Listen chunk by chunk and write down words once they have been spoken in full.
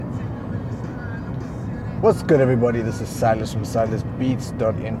What's good, everybody? This is Silas from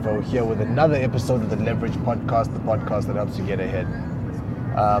SilasBeats.info here with another episode of the Leverage Podcast, the podcast that helps you get ahead.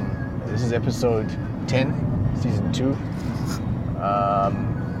 This is episode 10, season 2.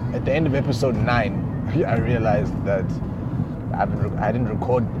 At the end of episode 9, I realized that I didn't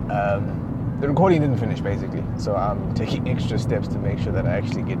record. The recording didn't finish, basically. So I'm taking extra steps to make sure that I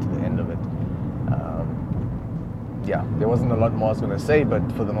actually get to the end of it. There wasn't a lot more I was going to say, but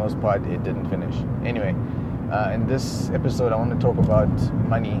for the most part, it didn't finish. Anyway, in this episode, I want to talk about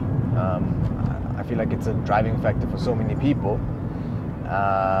money. I feel like it's a driving factor for so many people.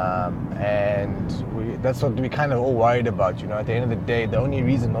 That's what we kind of all worried about. At the end of the day, the only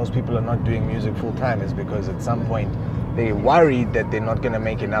reason most people are not doing music full time is because at some point they're worried that they're not going to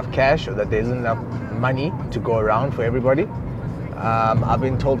make enough cash or that there isn't enough money to go around for everybody. I've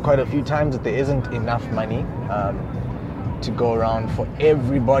been told quite a few times that there isn't enough money to go around for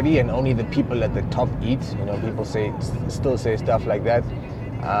everybody, and only the people at the top eat. People still say stuff like that,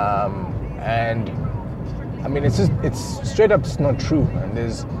 and I mean it's straight up just not true. And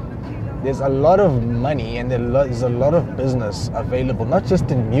there's a lot of money and there's a lot of business available, not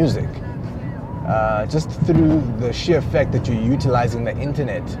just in music, just through the sheer fact that you're utilizing the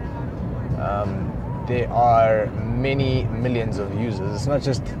internet. There are many millions of users. It's not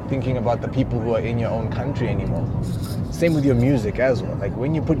just thinking about the people who are in your own country anymore. Same with your music as well. Like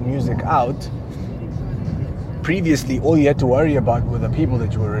when you put music out, previously all you had to worry about were the people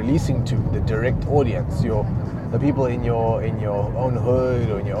that you were releasing to, the direct audience, the people in your own hood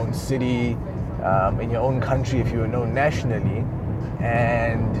or in your own city, in your own country if you were known nationally.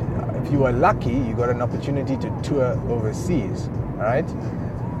 And if you were lucky, you got an opportunity to tour overseas. All right,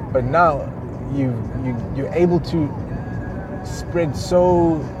 but now you're able to spread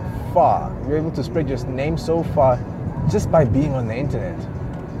so far. You're able to spread your name so far just by being on the internet.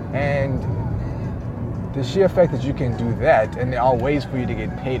 And the sheer fact that you can do that, and there are ways for you to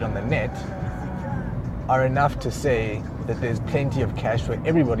get paid on the net, are enough to say that there's plenty of cash for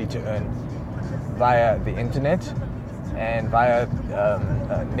everybody to earn via the internet and via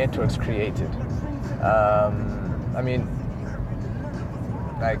networks created.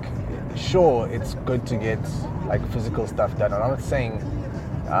 Sure, it's good to get physical stuff done. I'm not saying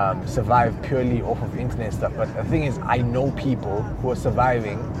survive purely off of internet stuff, but the thing is, I know people who are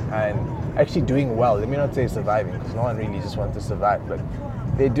surviving and actually doing well. Let me not say surviving, because no one really just wants to survive, but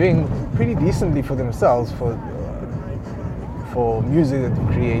they're doing pretty decently for themselves for music that they've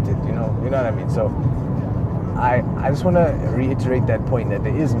created. You know what I mean? So I just want to reiterate that point, that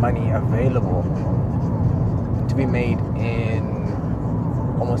there is money available to be made in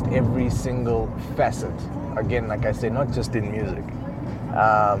almost every single facet. Again, like I said, not just in music.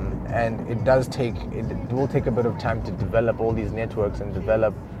 And it will take a bit of time to develop all these networks and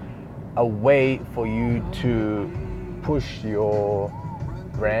develop a way for you to push your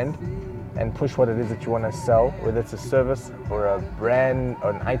brand and push what it is that you want to sell, whether it's a service or a brand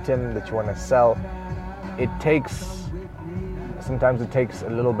or an item that you want to sell. Sometimes it takes a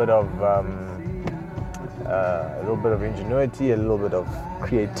little bit of ingenuity, a little bit of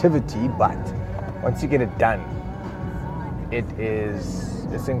creativity, but once you get it done,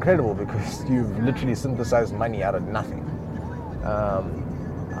 it's incredible, because you've literally synthesized money out of nothing.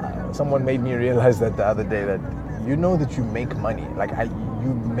 Someone made me realize that the other day, that that you make money,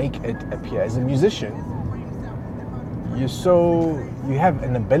 you make it appear. As a musician, you have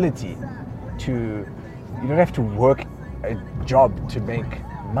an ability you don't have to work a job to make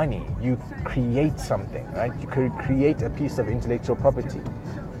money. You create something, right? You could create a piece of intellectual property,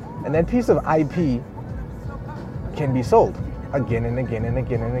 and that piece of IP can be sold again and again and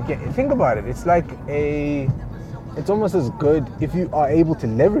again and again. Think about it. It's almost as good, if you are able to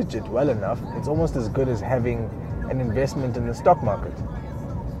leverage it well enough, it's almost as good as having an investment in the stock market,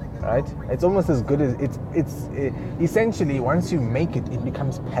 right? It's almost as good as essentially, once you make it, it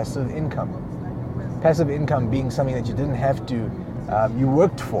becomes passive income. Passive income being something that you didn't have to, you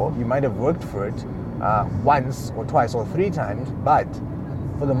worked for. You might have worked for it once or twice or 3 times, but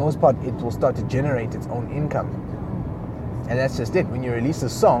for the most part, it will start to generate its own income. And that's just it. When you release a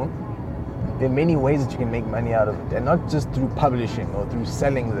song, there are many ways that you can make money out of it, and not just through publishing or through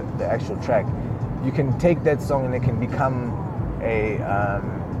selling the actual track. You can take that song and it can become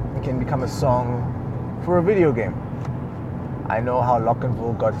a song for a video game. I know how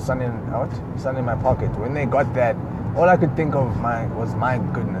Lockenville got Sun in My Pocket. When they got that, all I could think of was, my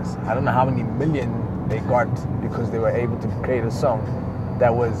goodness, I don't know how many million they got because they were able to create a song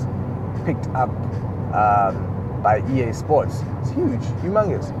that was picked up by EA Sports. It's huge,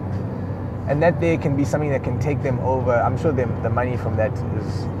 humongous. And that there can be something that can take them over. I'm sure the money from that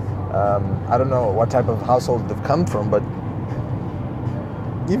I don't know what type of household they've come from, but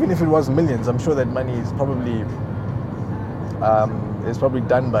even if it was millions, I'm sure that money is probably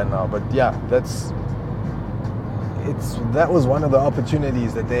done by now. But yeah, that was one of the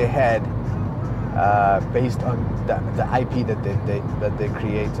opportunities that they had based on the IP that they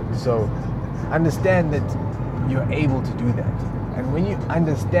created. So understand that you're able to do that, and when you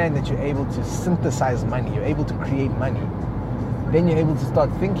understand that you're able to synthesize money, you're able to create money, then you're able to start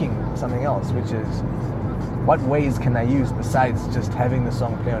thinking something else, which is, what ways can I use besides just having the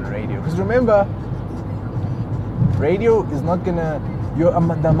song play on radio? Because remember, radio is not gonna,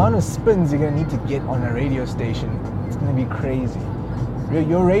 the amount of spins you're gonna need to get on a radio station, it's gonna be crazy.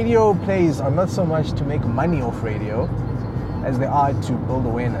 Your radio plays are not so much to make money off radio as they are to build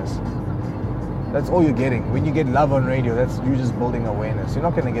awareness. That's all you're getting. When you get love on radio, you're just building awareness. You're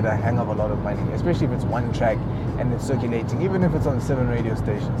not going to get a hang of a lot of money, especially if it's one track and it's circulating. Even if it's on 7 radio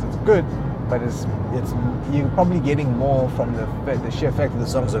stations, it's good, but it's you're probably getting more from the sheer fact that the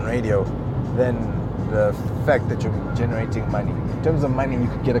song's on radio than the fact that you're generating money. In terms of money, you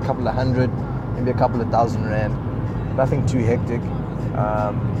could get a couple of hundred, maybe a couple of thousand rand. Nothing too hectic.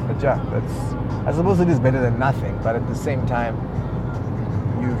 But yeah, I suppose it is better than nothing. But at the same time,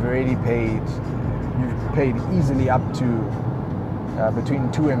 you've already paid easily up to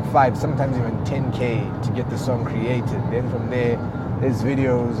between 2 and 5, sometimes even 10K to get the song created. Then from there's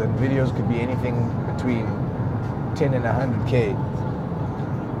videos, and videos could be anything between 10 and 100K.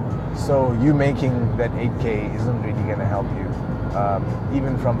 So you making that 8K isn't really going to help you,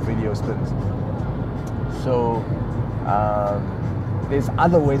 even from video spins. So there's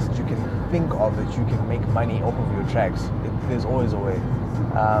other ways that you can think of that you can make money off of your tracks. There's always a way.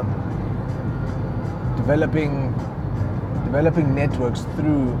 Developing networks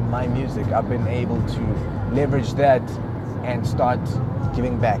through my music, I've been able to leverage that and start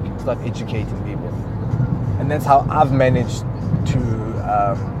giving back, start educating people. And that's how I've managed to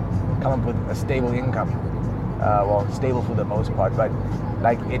come up with a stable income. Well, stable for the most part, but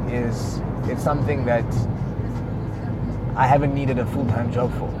like it's something that I haven't needed a full-time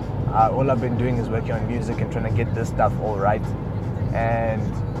job for. All I've been doing is working on music and trying to get this stuff all right. And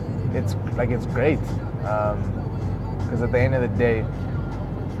it's great, because at the end of the day,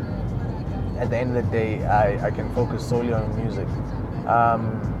 I can focus solely on music.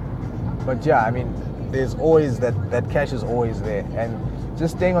 But yeah, I mean, there's always that cash is always there. And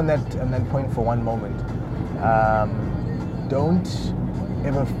just staying on that point for one moment, don't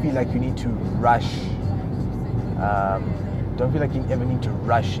ever feel like you need to rush. Don't feel like you ever need to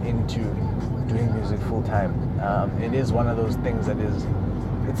rush into doing music full time. It is one of those things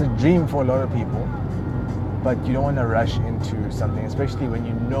it's a dream for a lot of people, but you don't want to rush into something, especially when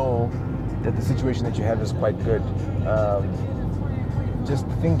you know that the situation that you have is quite good. Just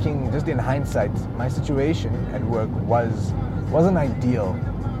in hindsight, my situation at work wasn't ideal,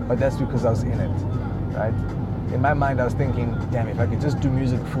 but that's because I was in it, right? In my mind, I was thinking, damn, if I could just do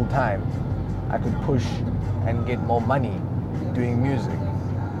music full time, I could push and get more money doing music,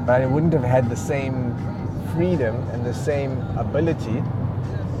 but I wouldn't have had the same freedom and the same ability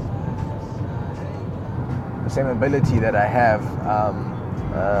that I have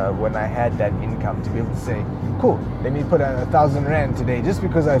when I had that income, to be able to say, cool, let me put 1,000 rand today just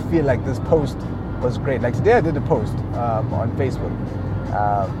because I feel like this post was great. Like today I did a post on Facebook.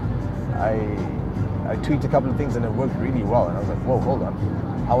 I tweaked a couple of things and it worked really well, and I was like, whoa, hold on,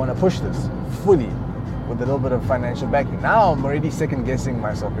 I want to push this fully with a little bit of financial backing. Now I'm already second guessing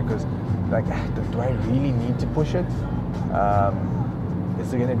myself, because like, do I really need to push it?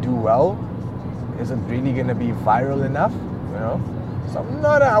 Is it going to do well? Is it really going to be viral enough? You know? So I'm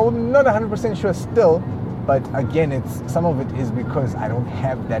not 100% sure still, but again, some of it is because I don't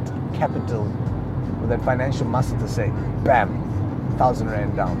have that capital or that financial muscle to say, bam, 1,000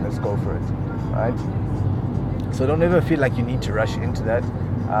 rand down, let's go for it, right? So don't ever feel like you need to rush into that.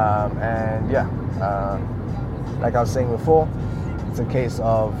 And yeah, like I was saying before, it's a case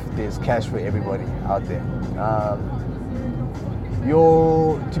of there's cash for everybody out there.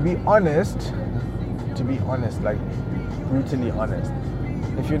 To be honest, like brutally honest,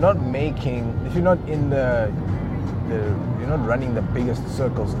 if you're not running the biggest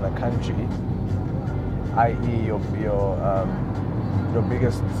circles in the country, i.e. your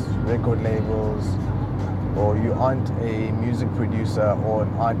biggest record labels, or you aren't a music producer or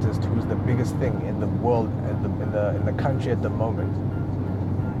an artist who's the biggest thing in the world, in the country at the moment,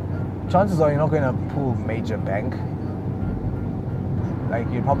 chances are you're not going to pull major bank. Like,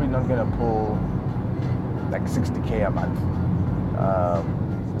 you're probably not going to pull like 60K a month.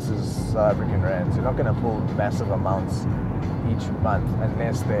 This is South African rands. You're not going to pull massive amounts each month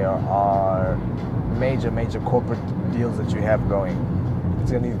unless there are major corporate deals that you have going.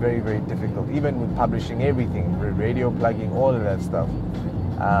 It's going to be very, very difficult, even with publishing everything, radio plugging, all of that stuff.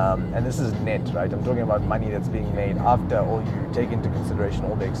 And this is net, right? I'm talking about money that's being made after all you take into consideration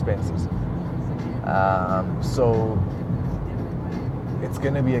all the expenses. So it's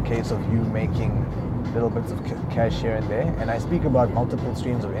going to be a case of you making little bits of cash here and there. And I speak about multiple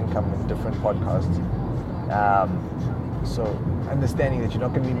streams of income in different podcasts. So understanding that you're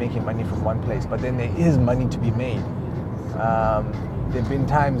not going to be making money from one place, but then there is money to be made. There have been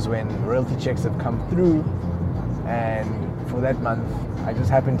times when royalty checks have come through, and for that month, I just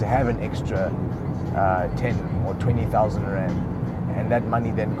happen to have an extra 10 or 20,000 rand, and that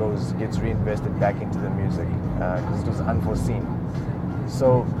money then gets reinvested back into the music because it was unforeseen.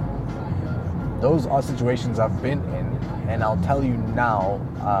 So those are situations I've been in, and I'll tell you now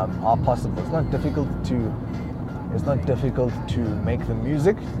are possible. It's not difficult to make the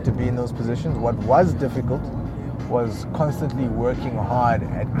music, to be in those positions. What was difficult was constantly working hard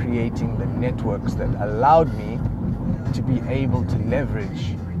at creating the networks that allowed me to be able to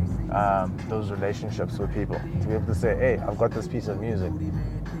leverage those relationships with people, to be able to say, hey, I've got this piece of music,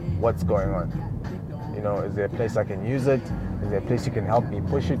 what's going on? You know, is there a place I can use it? Is there a place you can help me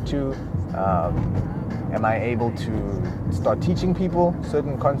push it to? Am I able to start teaching people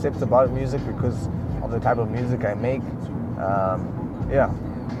certain concepts about music because of the type of music I make?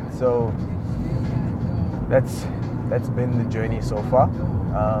 So that's been the journey so far.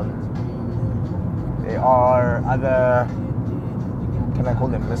 There are other, can I call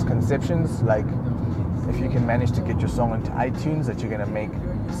them misconceptions, like if you can manage to get your song onto iTunes that you're going to make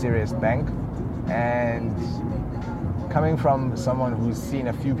serious bank. And coming from someone who's seen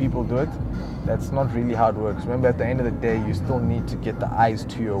a few people do it, that's not really how it works. Remember, at the end of the day, you still need to get the eyes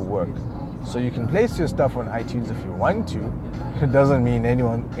to your work. So you can place your stuff on iTunes if you want to. It doesn't mean any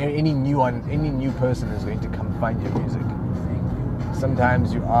new person is going to come find your music.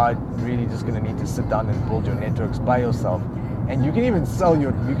 Sometimes you are really just going to need to sit down and build your networks by yourself. And you can even sell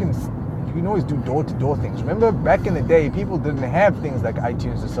you can always do door-to-door things. Remember, back in the day, people didn't have things like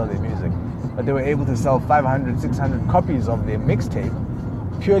iTunes to sell their music, but they were able to sell 500, 600 copies of their mixtape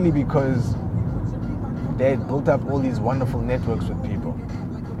purely because they had built up all these wonderful networks with people.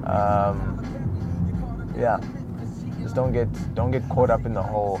 Just don't get caught up in the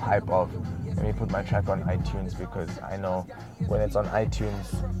whole hype of, let me put my track on iTunes, because I know when it's on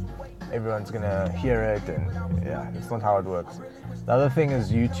iTunes, everyone's gonna hear it, and it's not how it works. The other thing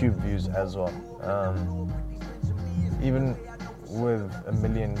is YouTube views as well. Even with 1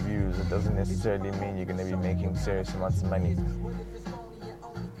 million views, it doesn't necessarily mean you're gonna be making serious amounts of money.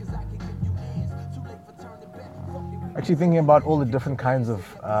 Actually thinking about all the different kinds of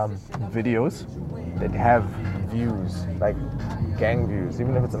videos that have views, like gang views,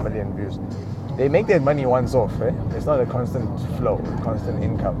 even if it's 1 million views, they make their money once off. It's not a constant flow, constant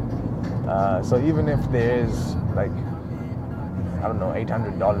income. So even if there's like, I don't know,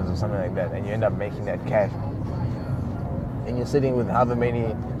 $800 or something like that, and you end up making that cash, and you're sitting with however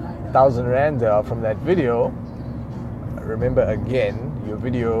many 1,000 rand there are from that video, remember again, your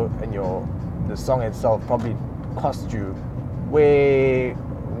video and the song itself probably cost you way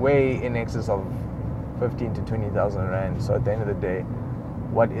in excess of 15 to 20,000 rand. So at the end of the day,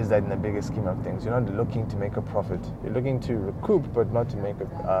 what is that in the bigger scheme of things? You're not looking to make a profit. You're looking to recoup, but not to make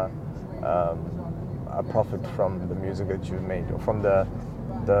a profit from the music that you've made, or from the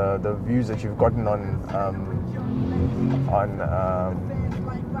views that you've gotten on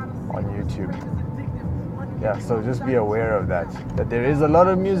YouTube. Yeah, so just be aware of that there is a lot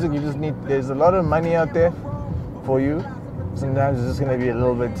of music. There's a lot of money out there for you. Sometimes it's just going to be a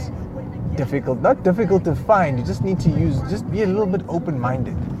little bit difficult, not difficult to find. You just need to just be a little bit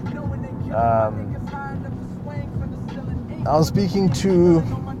open-minded. I was speaking to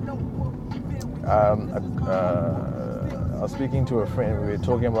a friend. We were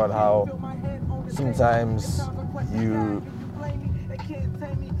talking about how sometimes you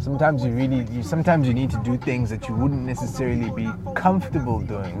need to do things that you wouldn't necessarily be comfortable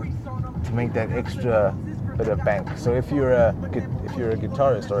doing to make that extra bit of bank. So if you're a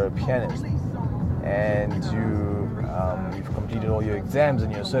guitarist or a pianist and you've completed all your exams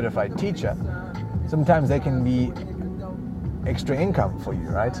and you're a certified teacher, sometimes that can be extra income for you,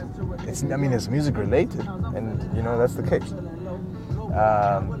 right? It's music related, and that's the case.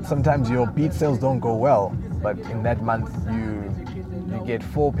 Sometimes your beat sales don't go well, but in that month you get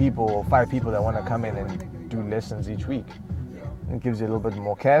 4 people or 5 people that want to come in and do lessons each week. It gives you a little bit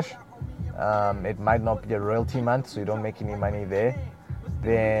more cash. It might not be a royalty month, so you don't make any money there.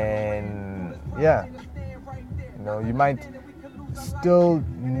 Then you might still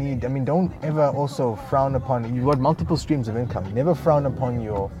need, don't ever also frown upon, you've got multiple streams of income. Never frown upon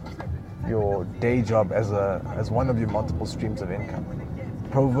your day job as one of your multiple streams of income.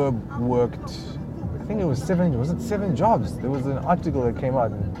 Proverb worked, I think it was seven jobs? There was an article that came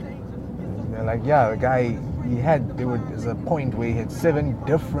out and they're like, yeah, the guy, there was a point where he had 7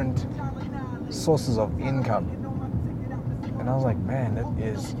 different sources of income. And I was like, man, that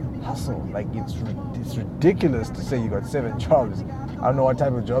is hustle. Like, it's ridiculous to say you got 7 jobs. I don't know what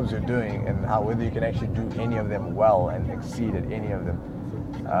type of jobs you're doing and whether you can actually do any of them well and exceed at any of them,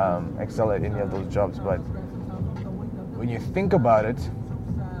 excel at any of those jobs. But when you think about it,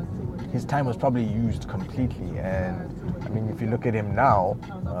 his time was probably used completely. And if you look at him now,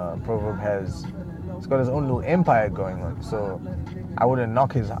 Proverb he's got his own little empire going on. So I wouldn't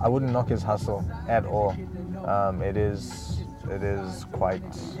knock his hustle at all. It is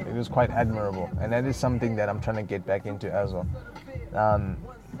quite admirable, and that is something that I'm trying to get back into as well.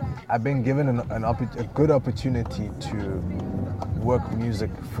 I've been given a good opportunity to work music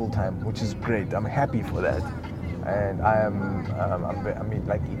full time, which is great. I'm happy for that, and I'm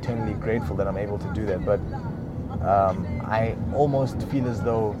eternally grateful that I'm able to do that. But I almost feel as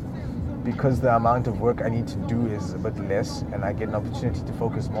though, because the amount of work I need to do is a bit less and I get an opportunity to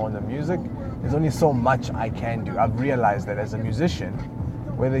focus more on the music, there's only so much I can do. I've realized that as a musician,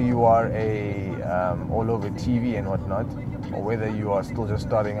 whether you are all over TV and whatnot, or whether you are still just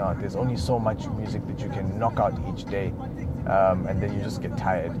starting out, there's only so much music that you can knock out each day, and then you just get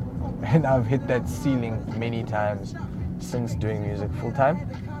tired. And I've hit that ceiling many times since doing music full time.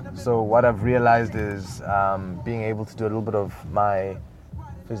 So what I've realized is being able to do a little bit of my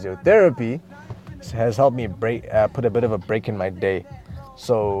physiotherapy has helped me put a bit of a break in my day.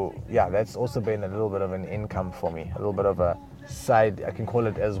 So yeah, that's also been a little bit of an income for me, a little bit of a side, I can call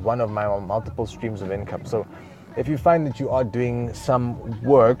it as one of my multiple streams of income. So if you find that you are doing some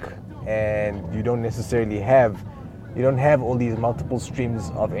work and you don't have all these multiple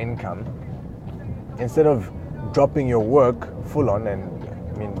streams of income, instead of dropping your work full on and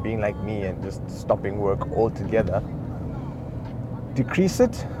being like me and just stopping work altogether, decrease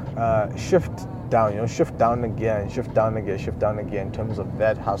it, shift down again in terms of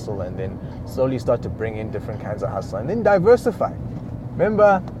that hustle, and then slowly start to bring in different kinds of hustle, and then diversify.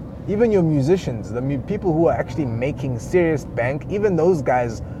 Remember, even your musicians, the people who are actually making serious bank, even those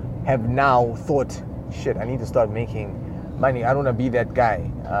guys have now thought, shit, I need to start making money. I don't want to be that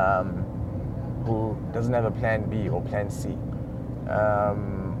guy who doesn't have a plan B or plan C.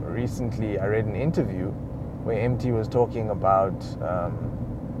 Recently I read an interview where MT was talking about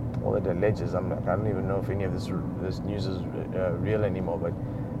all it alleges. I don't even know if any of this news is real anymore, but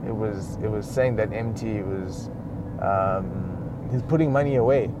it was saying that MT was he's putting money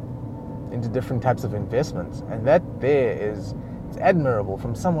away into different types of investments, and that it's admirable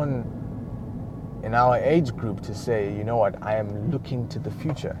from someone in our age group to say, you know what, I am looking to the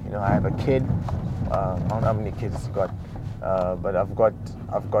future. I have a kid. I don't know how many kids I've got, but I've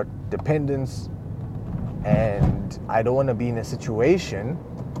got dependents, and I don't want to be in a situation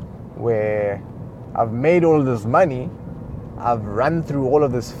where I've made all of this money, I've run through all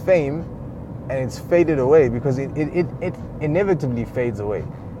of this fame, and it's faded away, because it inevitably fades away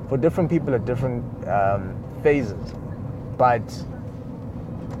for different people at different phases. But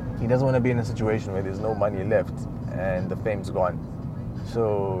he doesn't want to be in a situation where there's no money left and the fame's gone.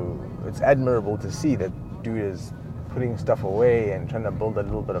 So it's admirable to see that dude is putting stuff away and trying to build a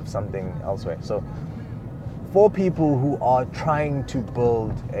little bit of something elsewhere. So for people who are trying to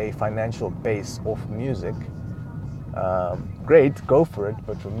build a financial base off music, great, go for it.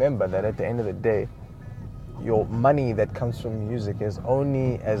 But remember that at the end of the day, your money that comes from music is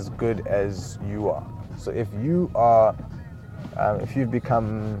only as good as you are. So if you've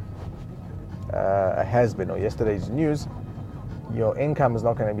become a has-been or yesterday's news, your income is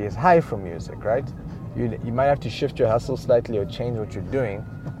not going to be as high from music, right? You might have to shift your hustle slightly or change what you're doing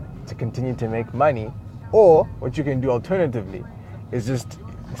to continue to make money. Or what you can do alternatively is just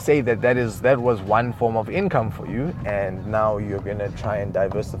say that was one form of income for you, and now you're going to try and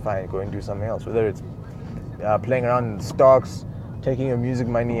diversify and go and do something else, whether it's playing around in stocks, taking your music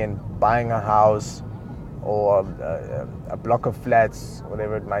money and buying a house or a block of flats,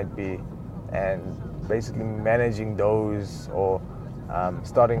 whatever it might be, and basically managing those, or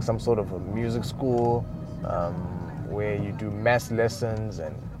starting some sort of a music school where you do mass lessons,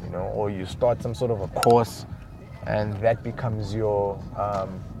 and or you start some sort of a course, and that becomes your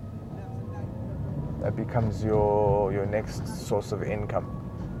next source of income.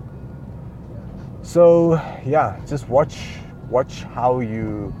 So yeah, just watch how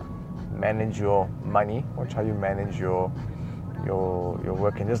you manage your money, watch how you manage your your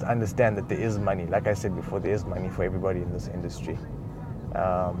work, and just understand that there is money. Like I said before, there is money for everybody in this industry.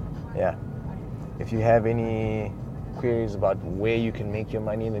 Yeah. If you have any queries about where you can make your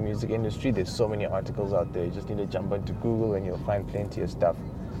money in the music industry, there's so many articles out there. You just need to jump onto Google and you'll find plenty of stuff.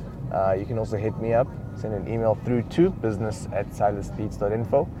 You can also hit me up, send an email through to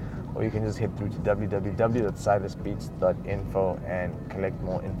business@silasbeats.info, or you can just head through to www.silasbeats.info and collect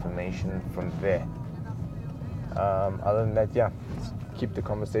more information from there. Other than that, yeah, keep the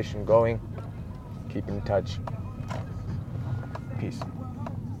conversation going, keep in touch. Peace.